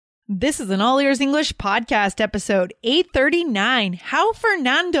This is an All Ears English podcast episode 839, How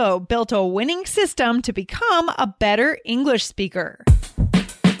Fernando Built a Winning System to Become a Better English Speaker.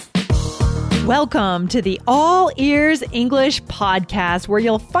 Welcome to the All Ears English podcast, where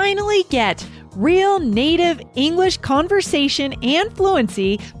you'll finally get real native English conversation and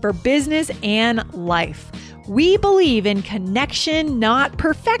fluency for business and life. We believe in connection, not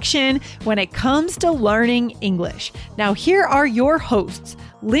perfection, when it comes to learning English. Now, here are your hosts,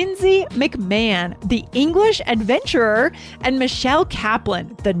 Lindsay McMahon, the English adventurer, and Michelle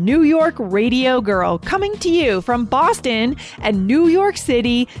Kaplan, the New York radio girl, coming to you from Boston and New York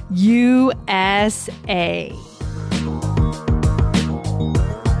City, USA.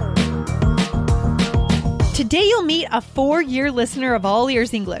 Today you'll meet a 4-year listener of All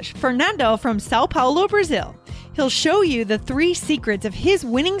Ears English, Fernando from Sao Paulo, Brazil. He'll show you the 3 secrets of his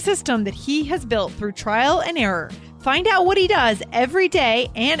winning system that he has built through trial and error. Find out what he does every day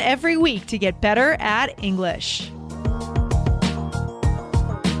and every week to get better at English.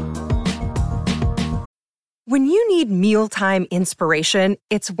 When you need mealtime inspiration,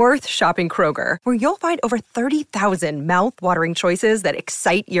 it's worth shopping Kroger, where you'll find over 30,000 mouth-watering choices that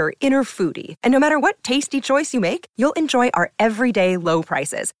excite your inner foodie. And no matter what tasty choice you make, you'll enjoy our everyday low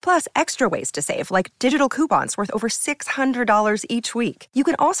prices, plus extra ways to save, like digital coupons worth over $600 each week. You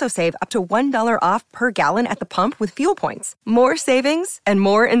can also save up to $1 off per gallon at the pump with fuel points. More savings and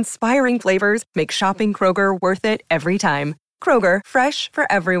more inspiring flavors make shopping Kroger worth it every time. Kroger, fresh for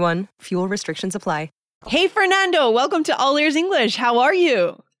everyone. Fuel restrictions apply. Hey, Fernando, welcome to All Ears English. How are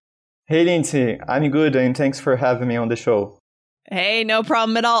you? Hey, Lindsay. I'm good, and thanks for having me on the show. Hey, no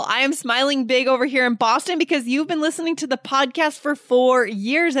problem at all. I am smiling big over here in Boston because you've been listening to the podcast for 4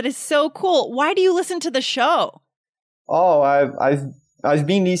 years. That is so cool. Why do you listen to the show? Oh, I've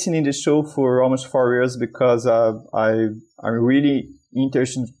been listening to the show for almost 4 years because I'm really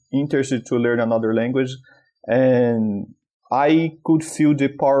interested to learn another language, and I could feel the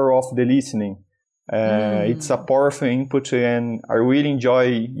power of the listening. It's a powerful input, and I really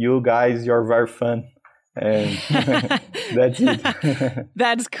enjoy you guys. You're very fun. And that's it.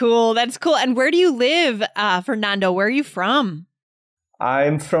 That's cool. That's cool. And where do you live, Fernando? Where are you from?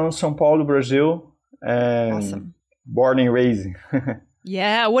 I'm from São Paulo, Brazil, and Awesome. Born and raised.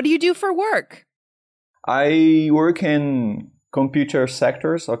 Yeah. What do you do for work? I work in computer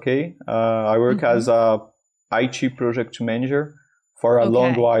sectors, okay? I work as a IT project manager for a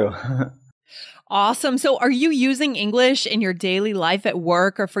long while. Awesome. So are you using English in your daily life at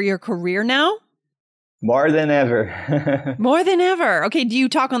work or for your career now? More than ever. More than ever. Okay. Do you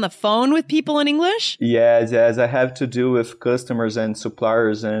talk on the phone with people in English? Yes. I have to deal with customers and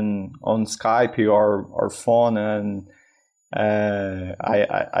suppliers and on Skype or phone, and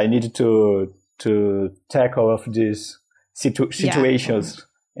I need to tackle of these situations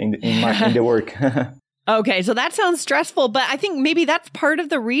in the work. Okay, so that sounds stressful, but I think maybe that's part of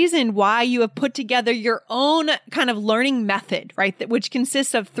the reason why you have put together your own kind of learning method, right? Which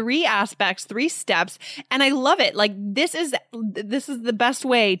consists of 3 aspects, 3 steps. And I love it. Like this is the best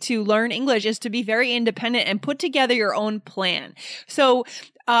way to learn English, is to be very independent and put together your own plan. So,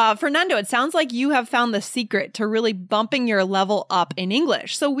 Fernando, it sounds like you have found the secret to really bumping your level up in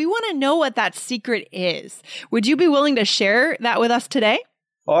English. So we want to know what that secret is. Would you be willing to share that with us today?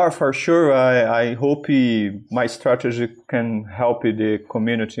 Oh, for sure. I hope my strategy can help the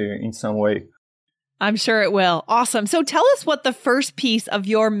community in some way. I'm sure it will. Awesome. So tell us what the first piece of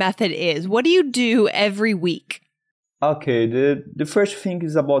your method is. What do you do every week? Okay, the first thing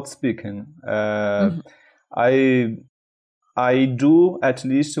is about speaking. I do at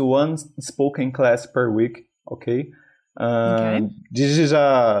least one spoken class per week. Okay. This is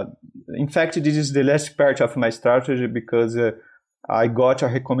in fact, this is the last part of my strategy because I got a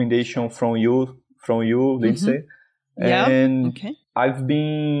recommendation from you, Lindsay. And I've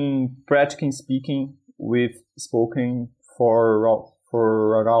been practicing speaking with spoken for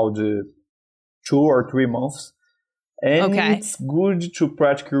around 2 or 3 months. And it's good to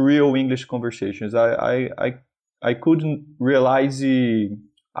practice real English conversations. I couldn't realize a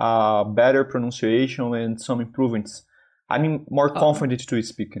better pronunciation and some improvements. I'm more confident to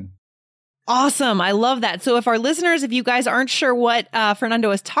speaking. Awesome. I love that. So if our listeners, if you guys aren't sure what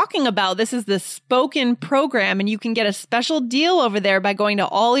Fernando is talking about, this is the Spoken program, and you can get a special deal over there by going to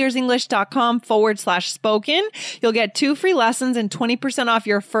allearsenglish.com/spoken. You'll get 2 free lessons and 20% off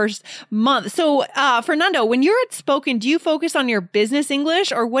your first month. So Fernando, when you're at Spoken, do you focus on your business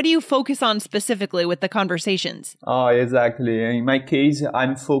English, or what do you focus on specifically with the conversations? Oh, exactly. In my case,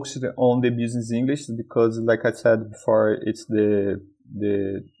 I'm focused on the business English because, like I said before, it's the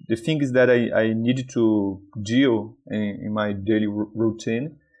things that I need to deal in my daily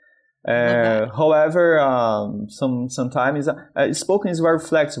routine. However, sometimes spoken is very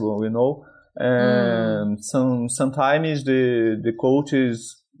flexible, you know. Sometimes the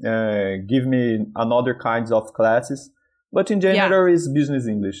coaches give me another kinds of classes, but in general, it's business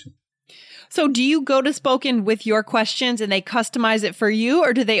English. So do you go to Spoken with your questions and they customize it for you,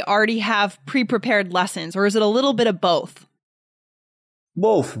 or do they already have pre-prepared lessons, or is it a little bit of both?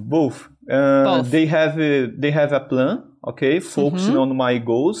 Both. They have a plan, okay, focusing on my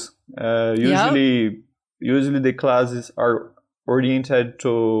goals. Usually the classes are oriented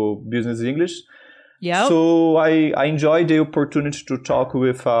to business English. Yeah. So I enjoy the opportunity to talk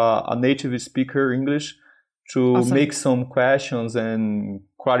with a native speaker English to make some questions and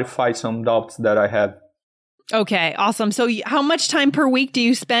clarify some doubts that I have. Okay, awesome. So how much time per week do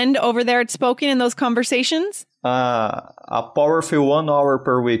you spend over there at Spoken in those conversations? A powerful 1 hour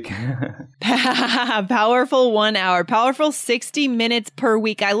per week. Powerful 1 hour, powerful 60 minutes per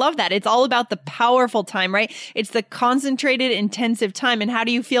week. I love that. It's all about the powerful time, right? It's the concentrated, intensive time. And how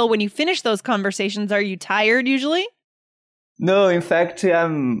do you feel when you finish those conversations? Are you tired usually? No, in fact,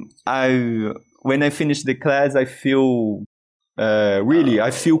 when I finish the class, I feel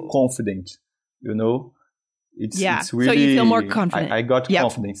I feel confident, you know? It's really, so you feel more confident. I got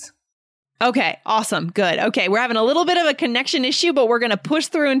confidence. Okay, awesome. Good. Okay, we're having a little bit of a connection issue, but we're going to push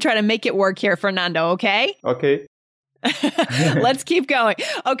through and try to make it work here, Fernando, okay? Okay. Let's keep going.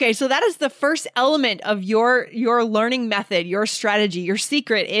 Okay, so that is the first element of your learning method, your strategy, your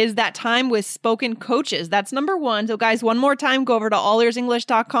secret is that time with Spoken coaches. That's number one. So guys, one more time, go over to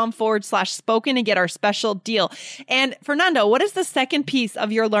allearsenglish.com/spoken and get our special deal. And Fernando, what is the second piece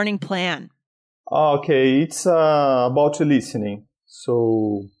of your learning plan? Okay, it's about listening.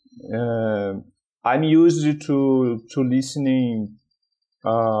 So I'm used to listening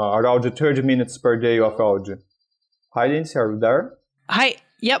around 30 minutes per day of audio. Hi, Lindsay, are you there? Hi.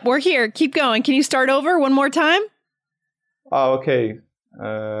 Yep, we're here. Keep going. Can you start over one more time? Okay.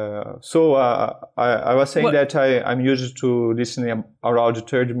 So I was saying that I'm used to listening around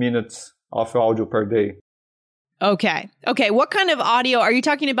 30 minutes of audio per day. Okay. What kind of audio? Are you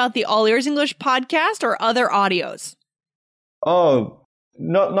talking about the All Ears English podcast or other audios? Oh,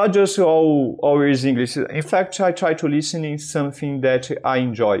 not just all Ears English. In fact, I try to listen in something that I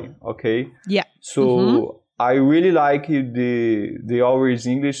enjoy. Okay. Yeah. So I really like the All Ears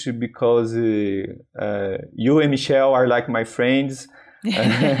English because you and Michelle are like my friends.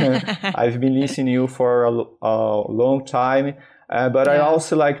 I've been listening to you for a long time. But I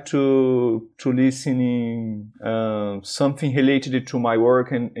also like to listen in something related to my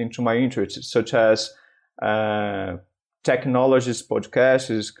work and to my interests, such as technologies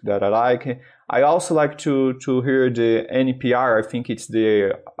podcasts that I like. I also like to hear the NPR. I think it's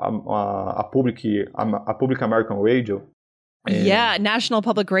the a public American radio. And National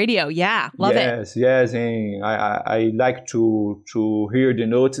Public Radio. Yeah, love it. Yes, and I like to hear the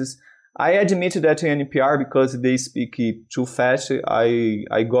notes. I admit that in NPR, because they speak too fast,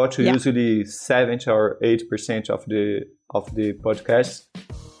 I got usually 70 or 80% of the podcast.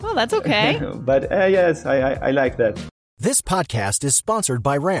 Well, that's okay. But yes, I like that. This podcast is sponsored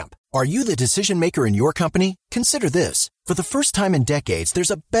by Ramp. Are you the decision maker in your company? Consider this. For the first time in decades,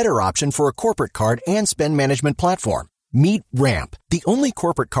 there's a better option for a corporate card and spend management platform. Meet Ramp, the only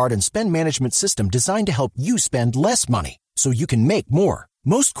corporate card and spend management system designed to help you spend less money so you can make more.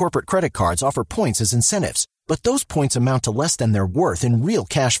 Most corporate credit cards offer points as incentives, but those points amount to less than their worth in real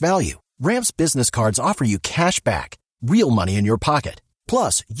cash value. Ramp's business cards offer you cash back, real money in your pocket.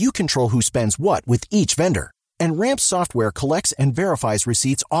 Plus, you control who spends what with each vendor. And Ramp's software collects and verifies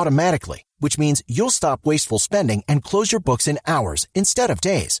receipts automatically, which means you'll stop wasteful spending and close your books in hours instead of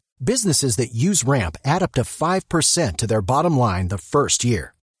days. Businesses that use Ramp add up to 5% to their bottom line the first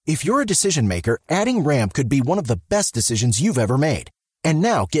year. If you're a decision maker, adding Ramp could be one of the best decisions you've ever made. And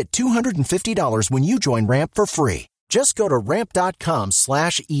now get $250 when you join Ramp for free. Just go to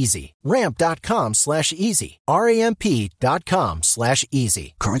ramp.com/easy. Ramp.com/easy.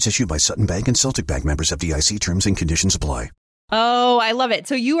 RAMP.com/easy. Cards issued by Sutton Bank and Celtic Bank, members FDIC. Terms and conditions apply. Oh, I love it.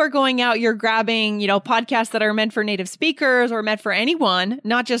 So you are going out, you're grabbing, podcasts that are meant for native speakers or meant for anyone,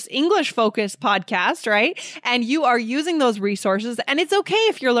 not just English focused podcasts, right? And you are using those resources. And it's okay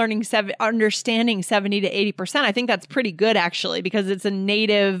if you're understanding 70 to 80%. I think that's pretty good actually, because it's a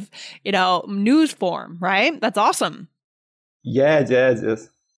native, news form, right? That's awesome. Yes.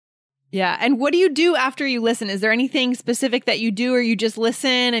 Yeah. And what do you do after you listen? Is there anything specific that you do, or you just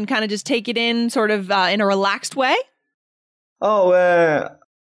listen and kind of just take it in sort of in a relaxed way?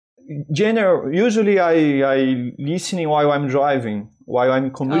 Usually I listening while I'm driving, while I'm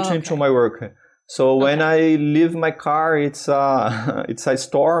commuting to my work. So when I leave my car, it's a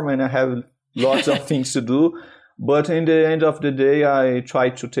storm and I have lots of things to do. But in the end of the day, I try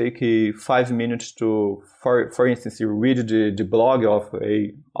to take 5 minutes to, for instance, you read the blog of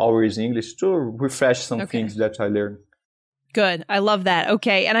Hours English to refresh some things that I learned. Good. I love that.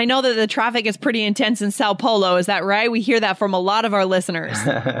 Okay. And I know that the traffic is pretty intense in Sao Paulo. Is that right? We hear that from a lot of our listeners.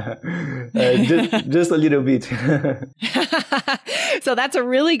 Just a little bit. So that's a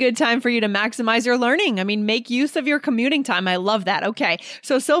really good time for you to maximize your learning. I mean, make use of your commuting time. I love that. Okay.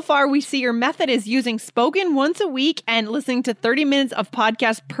 So far we see your method is using spoken once a week and listening to 30 minutes of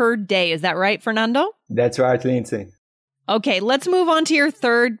podcast per day. Is that right, Fernando? That's right, Lindsay. Okay, let's move on to your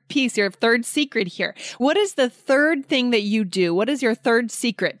third piece, your third secret here. What is the third thing that you do? What is your third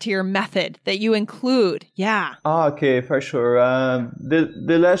secret to your method that you include? Yeah. Okay, for sure.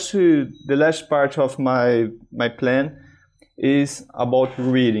 The last part of my plan is about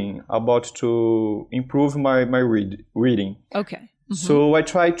reading, about to improve my reading. Okay. Mm-hmm. So I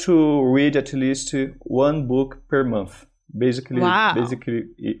try to read at least one book per month. Basically,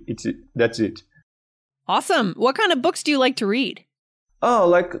 that's it. Awesome. What kind of books do you like to read? Oh,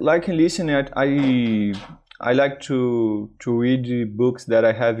 like listening, I like to read books that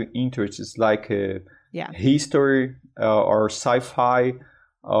I have interests, like history or sci-fi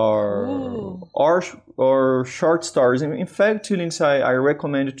or short stories. In fact, Lindsay, I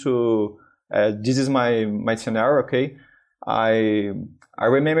recommend to. This is my scenario. Okay, I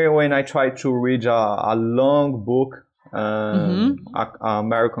remember when I tried to read a long book,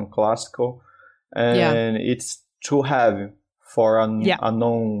 American classical. And it's too heavy for a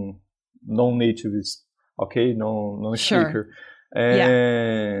non-native, okay, non-speaker.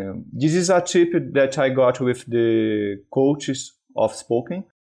 And this is a tip that I got with the coaches of spoken.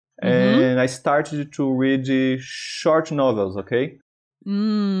 And I started to read short novels, okay?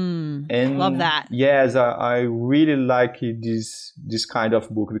 And love that. Yes, I really like this kind of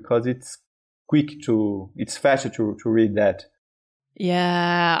book because it's faster to read that.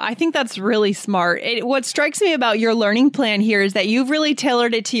 Yeah, I think that's really smart. What strikes me about your learning plan here is that you've really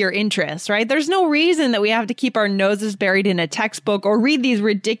tailored it to your interests, right? There's no reason that we have to keep our noses buried in a textbook or read these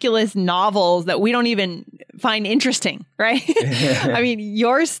ridiculous novels that we don't even find interesting, right? I mean,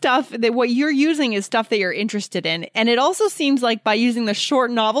 your stuff, what you're using is stuff that you're interested in. And it also seems like by using the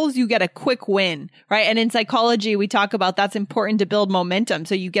short novels, you get a quick win, right? And in psychology, we talk about that's important to build momentum.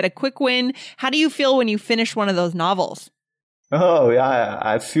 So you get a quick win. How do you feel when you finish one of those novels? Oh, yeah,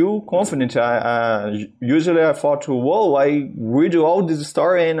 I feel confident. Usually I thought, whoa, I read all this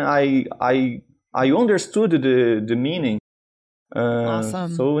story and I understood the meaning.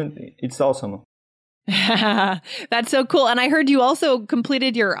 Awesome. So it's awesome. That's so cool. And I heard you also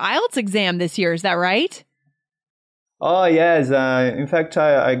completed your IELTS exam this year. Is that right? Oh, yes. In fact,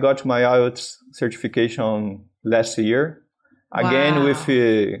 I got my IELTS certification last year. Again, with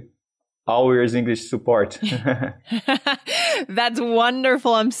Hours English support. That's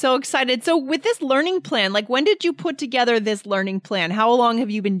wonderful. I'm so excited. So with this learning plan, like when did you put together this learning plan? How long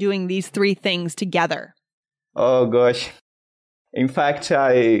have you been doing these three things together? Oh, gosh. In fact,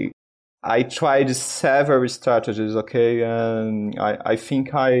 I tried several strategies, okay? And I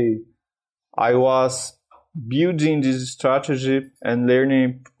think I was building this strategy and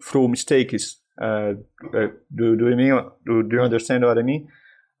learning through mistakes. Do you understand what I mean?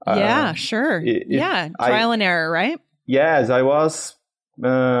 Yeah, sure. Trial and error, right? Yes, I was.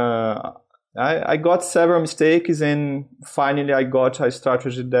 I got several mistakes, and finally, I got a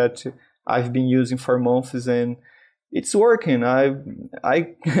strategy that I've been using for months, and it's working. I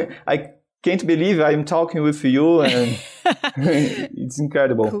can't believe I'm talking with you, and it's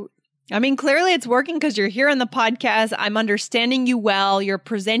incredible. Cool. I mean, clearly it's working because you're here on the podcast. I'm understanding you well. You're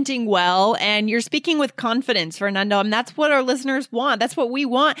presenting well and you're speaking with confidence, Fernando. And that's what our listeners want. That's what we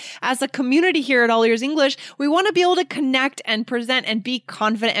want as a community here at All Ears English. We want to be able to connect and present and be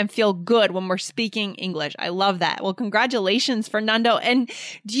confident and feel good when we're speaking English. I love that. Well, congratulations, Fernando. And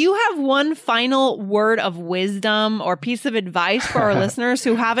do you have one final word of wisdom or piece of advice for our listeners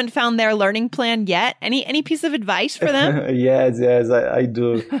who haven't found their learning plan yet? Any piece of advice for them? Yes, I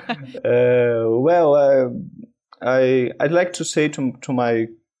do. I'd like to say to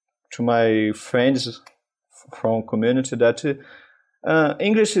my friends from community that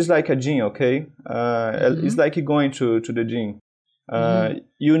English is like a gym, okay? It's like going to the gym.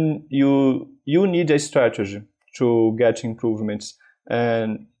 You need a strategy to get improvements,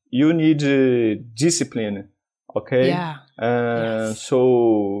 and you need discipline, okay? Yeah.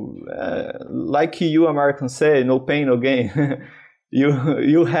 So, like you Americans say, no pain, no gain.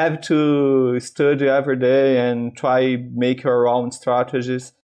 You have to study every day and try make your own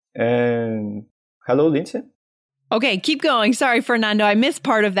strategies, and Hello, Lindsay? Okay, keep going. Sorry, Fernando. I missed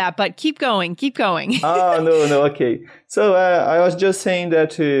part of that, but keep going. Keep going. Oh, no. Okay. So I was just saying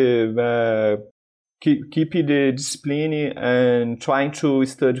that keep the discipline and trying to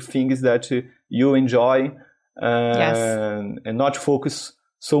study things that you enjoy and not focus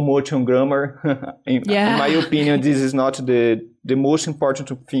so much on grammar. In my opinion, this is not the most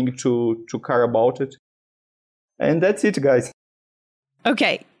important thing to care about it. And that's it, guys.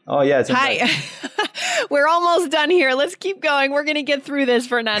 Okay. Oh, yes. Hi. We're almost done here. Let's keep going. We're going to get through this,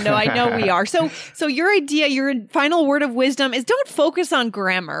 Fernando. I know we are. So your idea, your final word of wisdom is don't focus on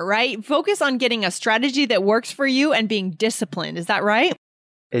grammar, right? Focus on getting a strategy that works for you and being disciplined. Is that right?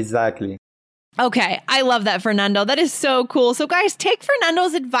 Exactly. Okay, I love that, Fernando. That is so cool. So guys, take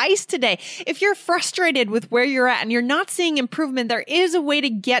Fernando's advice today. If you're frustrated with where you're at and you're not seeing improvement, there is a way to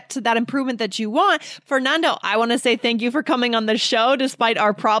get to that improvement that you want. Fernando, I want to say thank you for coming on the show despite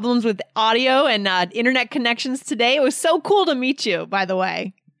our problems with audio and internet connections today. It was so cool to meet you, by the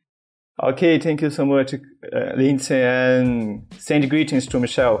way. Okay, thank you so much, Lindsay, and send greetings to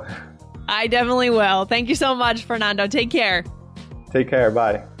Michelle. I definitely will. Thank you so much, Fernando. Take care. Take care.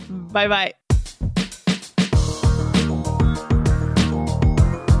 Bye. Bye-bye.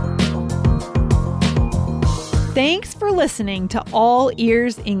 Thanks for listening to All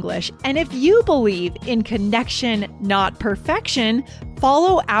Ears English. And if you believe in connection, not perfection,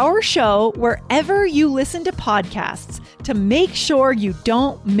 follow our show wherever you listen to podcasts to make sure you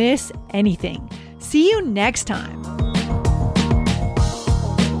don't miss anything. See you next time.